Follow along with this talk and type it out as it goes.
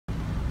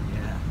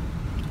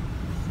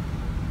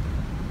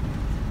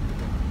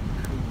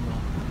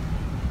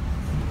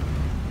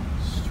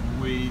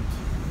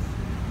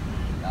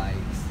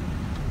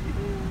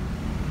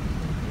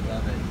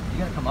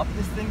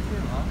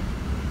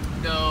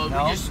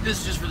This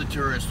is just for the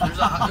tourists. There's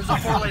a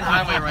 4-lane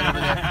highway right over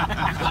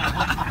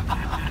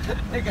there.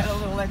 They got a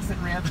little exit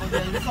ramp on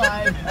the other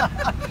side.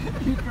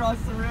 You cross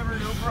the river,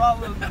 no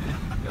problem.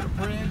 Got a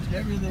bridge,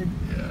 everything.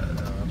 Yeah.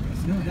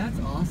 No, that's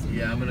awesome.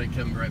 Yeah, I'm gonna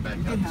come right back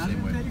out the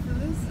same way. Ready for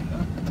this?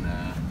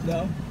 Nah.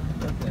 No.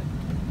 Okay.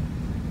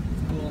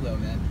 It's cool though,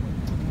 man.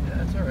 Yeah,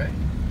 that's all right.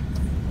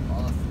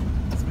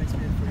 Awesome. This makes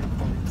me afraid of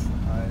planes.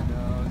 I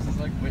know. This is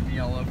like Whitney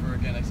all over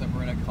again, except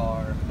we're in a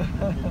car.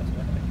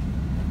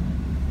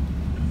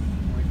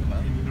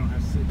 And you don't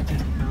have 60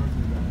 pounds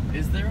in that.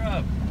 Is there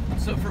a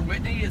for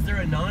Whitney? Is there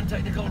a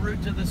non-technical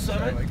route to the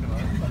summit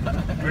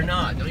or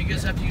not? Don't you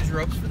guys have to use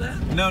ropes for that?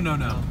 No.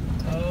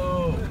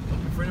 Oh,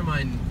 a friend of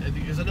mine,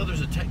 because I know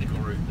there's a technical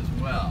route as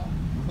well.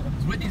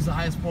 Whitney's the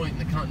highest point in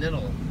the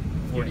continental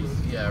 40s.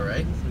 Yeah,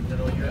 right? Is that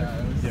all you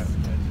have? Yeah.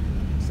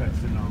 Except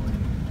Denali.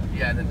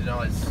 Yeah, and then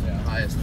Denali's highest